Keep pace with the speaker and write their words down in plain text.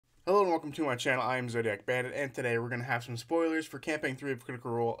welcome to my channel. I am Zodiac Bandit, and today we're going to have some spoilers for Campaign 3 of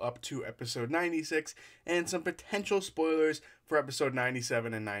Critical Role up to episode 96, and some potential spoilers for episode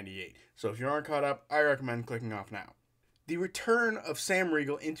 97 and 98. So if you aren't caught up, I recommend clicking off now. The return of Sam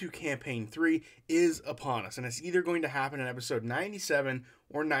Riegel into Campaign 3 is upon us, and it's either going to happen in episode 97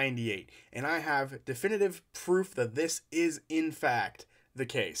 or 98, and I have definitive proof that this is in fact the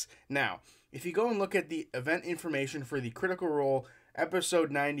case. Now, if you go and look at the event information for the Critical Role episode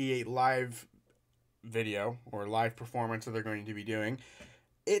 98 live video or live performance that they're going to be doing,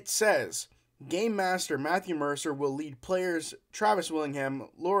 it says Game Master Matthew Mercer will lead players Travis Willingham,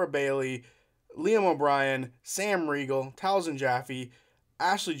 Laura Bailey, Liam O'Brien, Sam Riegel, Taliesin Jaffe,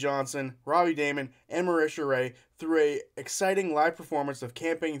 Ashley Johnson, Robbie Damon, and Marisha Ray through a exciting live performance of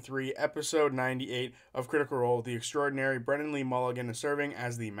Campaign 3, Episode 98 of Critical Role. The extraordinary Brendan Lee Mulligan is serving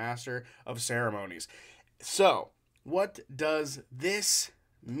as the Master of Ceremonies. So, what does this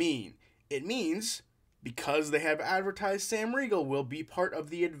mean? It means, because they have advertised Sam Riegel will be part of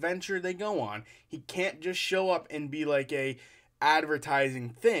the adventure they go on, he can't just show up and be like a advertising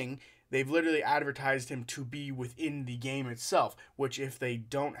thing. They've literally advertised him to be within the game itself, which if they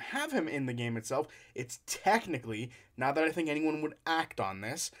don't have him in the game itself, it's technically, not that I think anyone would act on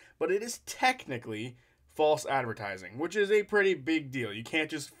this, but it is technically false advertising, which is a pretty big deal. You can't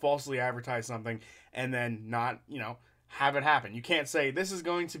just falsely advertise something and then not, have it happen. You can't say this is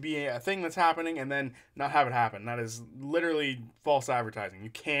going to be a thing that's happening and then not have it happen. That is literally false advertising. You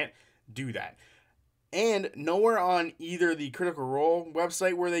can't do that. And nowhere on either the Critical Role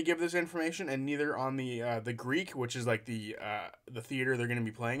website where they give this information, and neither on the Greek, which is like the theater they're going to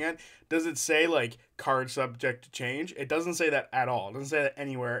be playing at, does it say like card subject to change. It doesn't say that at all. It doesn't say that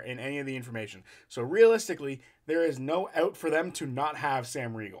anywhere in any of the information. So realistically, there is no out for them to not have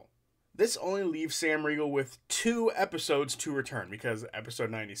Sam Riegel. This only leaves Sam Riegel with 2 episodes to return, because episode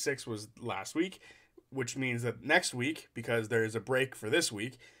 96 was last week, which means that next week, because there is a break for this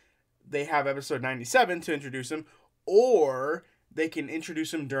week, they have episode 97 to introduce him, or they can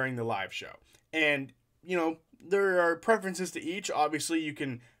introduce him during the live show. And, there are preferences to each. Obviously, you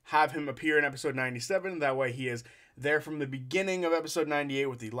can have him appear in episode 97. That way he is there from the beginning of episode 98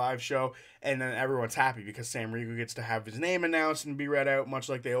 with the live show, and then everyone's happy because Sam Riegel gets to have his name announced and be read out, much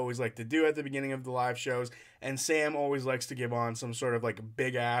like they always like to do at the beginning of the live shows. And Sam always likes to give on some sort of like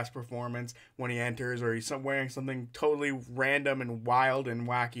big-ass performance when he enters, or he's wearing something totally random and wild and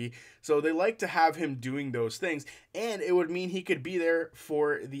wacky. So they like to have him doing those things, and it would mean he could be there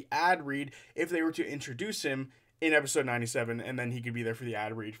for the ad read if they were to introduce him in episode 97, and then he could be there for the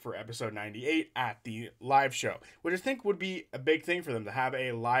ad read for episode 98 at the live show, which I think would be a big thing for them to have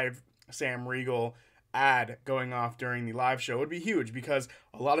a live Sam Riegel ad going off during the live show. Would be huge, because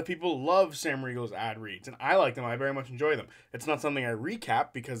a lot of people love Sam Riegel's ad reads, and I like them. I very much enjoy them. It's not something I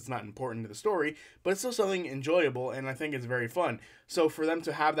recap because it's not important to the story, but it's still something enjoyable, and I think it's very fun. So for them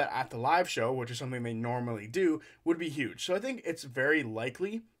to have that at the live show, which is something they normally do, would be huge. So I think it's very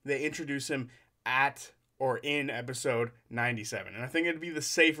likely they introduce him at or in episode 97. And I think it'd be the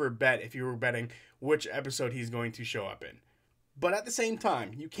safer bet if you were betting which episode he's going to show up in. But at the same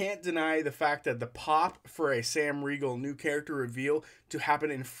time, you can't deny the fact that the pop for a Sam Riegel new character reveal to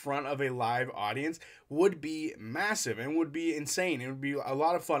happen in front of a live audience would be massive and would be insane. It would be a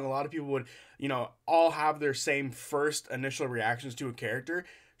lot of fun. A lot of people would, all have their same first initial reactions to a character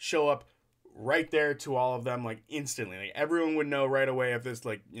show up right there to all of them, like instantly. Like everyone would know right away if this,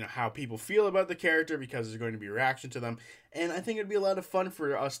 how people feel about the character, because there's going to be a reaction to them. And I think it'd be a lot of fun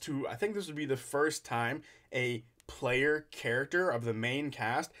for us to, I think this would be the first time a player character of the main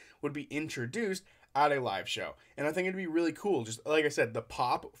cast would be introduced at a live show. And I think it'd be really cool. Just like I said, the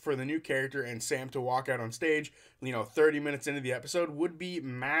pop for the new character and Sam to walk out on stage, 30 minutes into the episode would be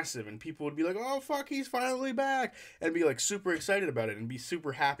massive, and people would be like, oh fuck, he's finally back, and be like super excited about it and be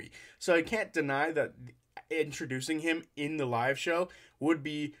super happy. So I can't deny that introducing him in the live show would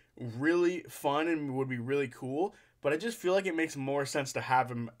be really fun and would be really cool, but I just feel like it makes more sense to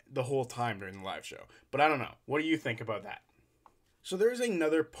have him the whole time during the live show. But I don't know. What do you think about that? So there's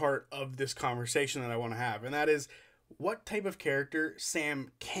another part of this conversation that I want to have, and that is what type of character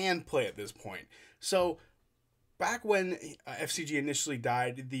Sam can play at this point. So back when FCG initially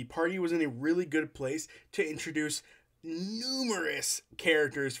died, the party was in a really good place to introduce numerous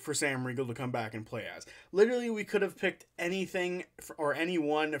characters for Sam Riegel to come back and play as. Literally, we could have picked anything or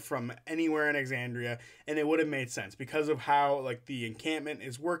anyone from anywhere in Exandria, and it would have made sense because of how the encampment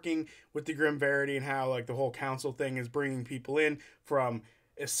is working with the Grim Verity, and how the whole council thing is bringing people in from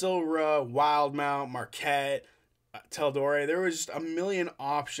Isilra, Wildmount, Marquette, Teldore. There was just a million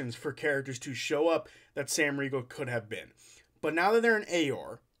options for characters to show up that Sam Riegel could have been. But now that they're in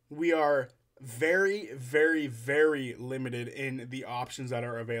Aor, we are very, very, very limited in the options that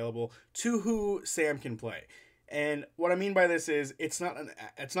are available to who Sam can play. And what I mean by this is it's not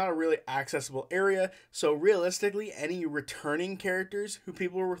a really accessible area. So realistically, any returning characters who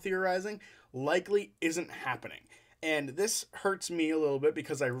people were theorizing likely isn't happening. And this hurts me a little bit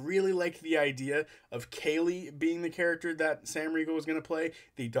because I really liked the idea of Kaylee being the character that Sam Riegel was going to play,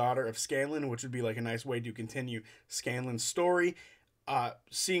 the daughter of Scanlan, which would be like a nice way to continue Scanlan's story.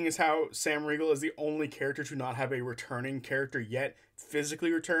 Seeing as how Sam Riegel is the only character to not have a returning character yet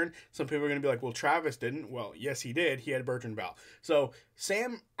physically return, some people are going to be like, well, Travis didn't. Well, yes, he did. He had Bertrand Val. So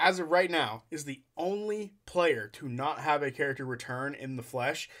Sam, as of right now, is the only player to not have a character return in the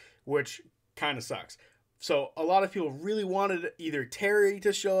flesh, which kind of sucks. So a lot of people really wanted either Terry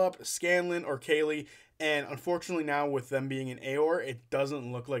to show up, Scanlan, or Kaylee, and unfortunately now with them being in Aor, it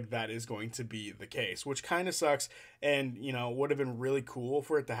doesn't look like that is going to be the case, which kind of sucks and, you know, would have been really cool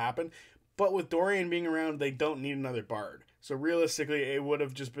for it to happen. But with Dorian being around, they don't need another Bard. So realistically, it would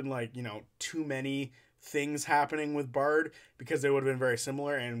have just been like, you know, too many things happening with Bard because they would have been very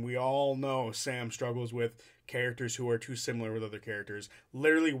similar. And we all know Sam struggles with characters who are too similar with other characters.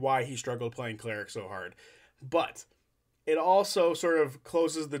 Literally why he struggled playing Cleric so hard. But it also sort of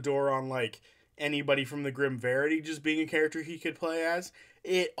closes the door on like anybody from the Grim Verity just being a character he could play as.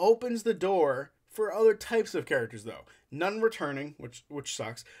 It opens the door for other types of characters though. None returning, which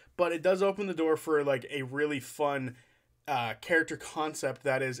sucks, but it does open the door for like a really fun character concept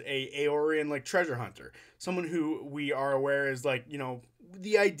that is a Aorian like treasure hunter. Someone who we are aware is like, you know,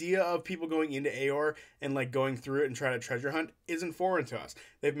 the idea of people going into Aor and like going through it and trying to treasure hunt isn't foreign to us.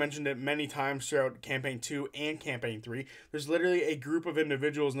 They've mentioned it many times throughout campaign 2 and campaign 3. There's literally a group of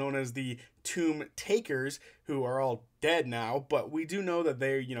individuals known as the Tomb Takers who are all dead now, but we do know that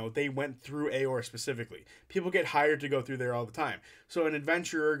they went through Aor specifically. People get hired to go through there all the time. So an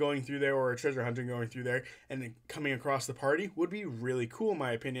adventurer going through there or a treasure hunter going through there and coming across the party would be really cool in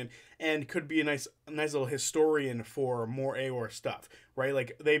my opinion and could be a nice little historian for more Aor stuff, right?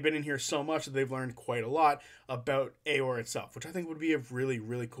 Like they've been in here so much that they've learned quite a lot about Aor itself, which I think would be a really,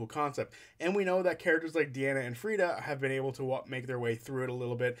 really cool concept. And we know that characters like Deanna and Frida have been able to make their way through it a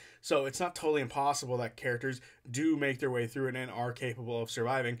little bit. So it's not totally impossible that characters do make their way through it and are capable of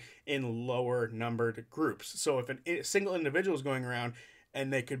surviving in lower numbered groups. So if a single individual is going around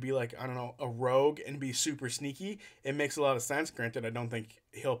and they could be like, I don't know, a rogue and be super sneaky, it makes a lot of sense. Granted, I don't think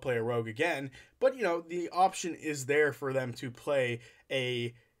he'll play a rogue again, but you know, the option is there for them to play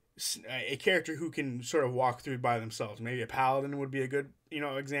a character who can sort of walk through by themselves. Maybe a paladin would be a good, you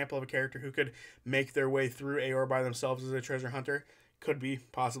know, example of a character who could make their way through Aor by themselves as a treasure hunter. Could be,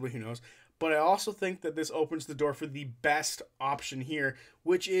 possibly, who knows. But I also think that this opens the door for the best option here,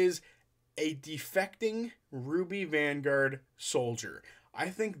 which is a defecting Ruby Vanguard soldier. I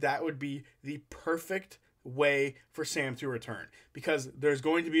think that would be the perfect way for Sam to return, because there's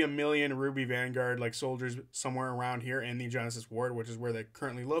going to be a million Ruby Vanguard like soldiers somewhere around here in the Genesis Ward, which is where they're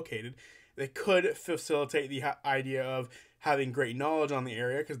currently located. They could facilitate the idea of having great knowledge on the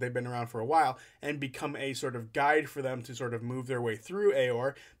area because they've been around for a while and become a sort of guide for them to sort of move their way through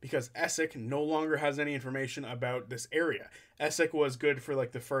Aor, because Essek no longer has any information about this area. Essek was good for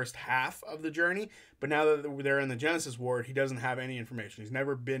like the first half of the journey, but now that they're in the Genesis Ward, he doesn't have any information. He's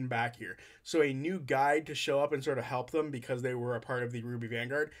never been back here. So a new guide to show up and sort of help them because they were a part of the Ruby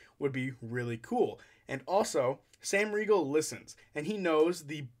Vanguard would be really cool. And also, Sam Riegel listens, and he knows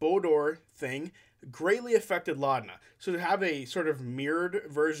the Bodor thing greatly affected Laudna. So to have a sort of mirrored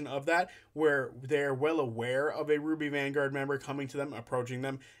version of that, where they're well aware of a Ruby Vanguard member coming to them, approaching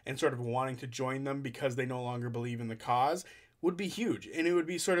them, and sort of wanting to join them because they no longer believe in the cause, would be huge. And it would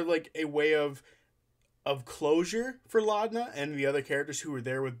be sort of like a way of closure for Laudna and the other characters who were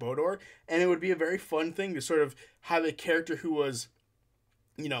there with Bodor. And it would be a very fun thing to sort of have a character who was,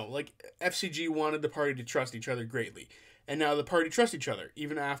 you know, like FCG wanted the party to trust each other greatly. And now the party trusts each other.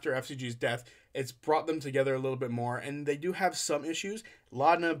 Even after FCG's death, it's brought them together a little bit more. And they do have some issues.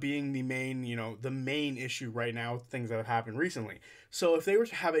 Laudna being the main, you know, the main issue right now, things that have happened recently. So if they were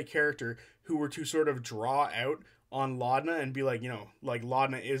to have a character who were to sort of draw out on Laudna and be like, you know, like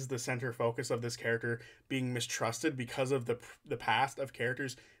Laudna is the center focus of this character being mistrusted because of the past of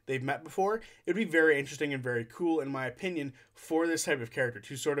characters they've met before, it'd be very interesting and very cool, in my opinion, for this type of character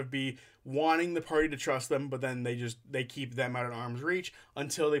to sort of be wanting the party to trust them, but then they keep them out of arm's reach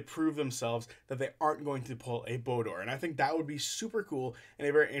until they prove themselves that they aren't going to pull a Bodor. And I think that would be super cool and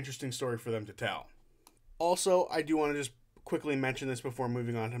a very interesting story for them to tell. Also, I do want to just quickly mention this before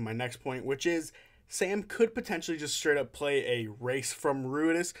moving on to my next point, which is Sam could potentially just straight up play a race from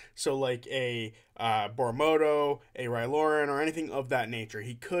Ruidus, so like a Bormodo, a Ryloran, or anything of that nature.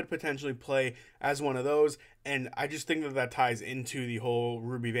 He could potentially play as one of those, and I just think that that ties into the whole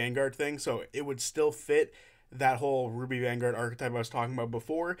Ruby Vanguard thing, so it would still fit that whole Ruby Vanguard archetype I was talking about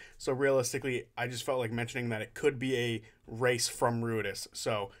before. So realistically, I just felt like mentioning that it could be a race from Ruidus,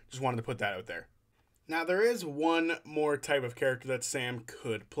 so just wanted to put that out there. Now, there is one more type of character that Sam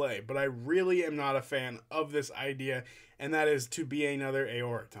could play, but I really am not a fan of this idea, and that is to be another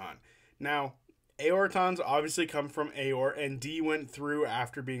Aeroton. Now, Aerotons obviously come from Aeor, and D went through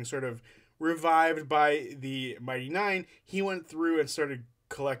after being sort of revived by the Mighty Nine. He went through and started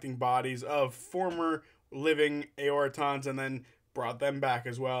collecting bodies of former living Aerotons and then brought them back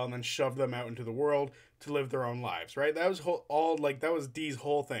as well and then shoved them out into the world to live their own lives, right? That was that was D's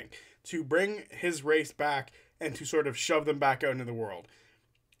whole thing, to bring his race back and to sort of shove them back out into the world.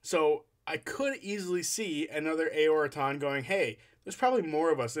 So I could easily see another Aeroton going, hey, there's probably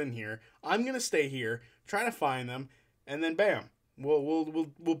more of us in here. I'm going to stay here, try to find them, and then bam,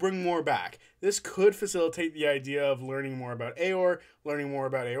 we'll bring more back. This could facilitate the idea of learning more about Aeor, learning more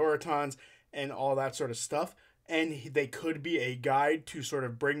about Aerotons, and all that sort of stuff. And they could be a guide to sort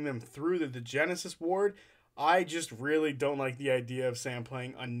of bring them through the Genesis Ward. I just really don't like the idea of Sam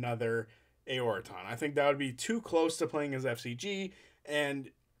playing another Aeroton. I think that would be too close to playing as FCG, and,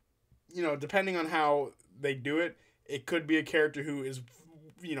 you know, depending on how they do it, it could be a character who is,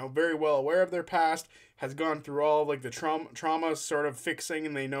 you know, very well aware of their past, has gone through all of, like, the trauma sort of fixing,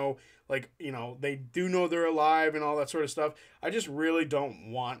 and they know, like, you know, they do know they're alive and all that sort of stuff. I just really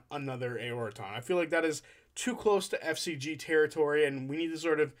don't want another Aeroton. I feel like that is too close to FCG territory, and we need to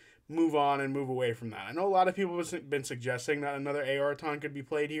sort of move on and move away from that. I know a lot of people have been suggesting that another Aeroton could be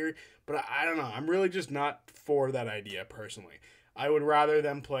played here, but I don't know. I'm really just not for that idea, personally. I would rather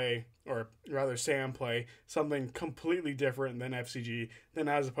them play, or rather Sam play, something completely different than FCG, than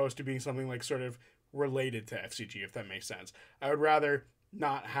as opposed to being something like sort of related to FCG, if that makes sense. I would rather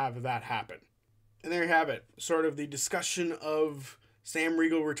not have that happen. And there you have it. Sort of the discussion of Sam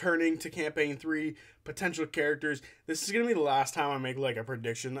Riegel returning to Campaign 3, potential characters. This is going to be the last time I make like a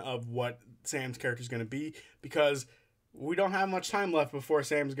prediction of what Sam's character is going to be, because we don't have much time left before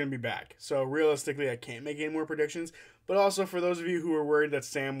Sam's going to be back. So realistically, I can't make any more predictions. But also, for those of you who were worried that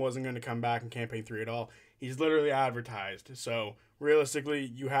Sam wasn't going to come back in Campaign 3 at all, he's literally advertised. So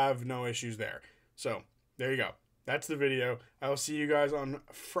realistically, you have no issues there. So there you go. That's the video. I will see you guys on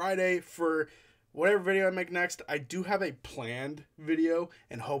Friday for whatever video I make next. I do have a planned video,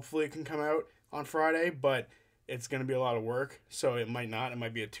 and hopefully it can come out on Friday, but it's going to be a lot of work, so it might not. It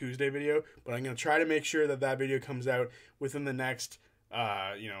might be a Tuesday video, but I'm going to try to make sure that that video comes out within the next, 2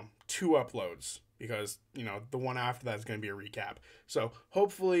 uploads, because, the one after that is going to be a recap. So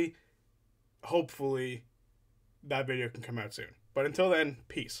hopefully that video can come out soon. But until then,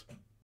 peace.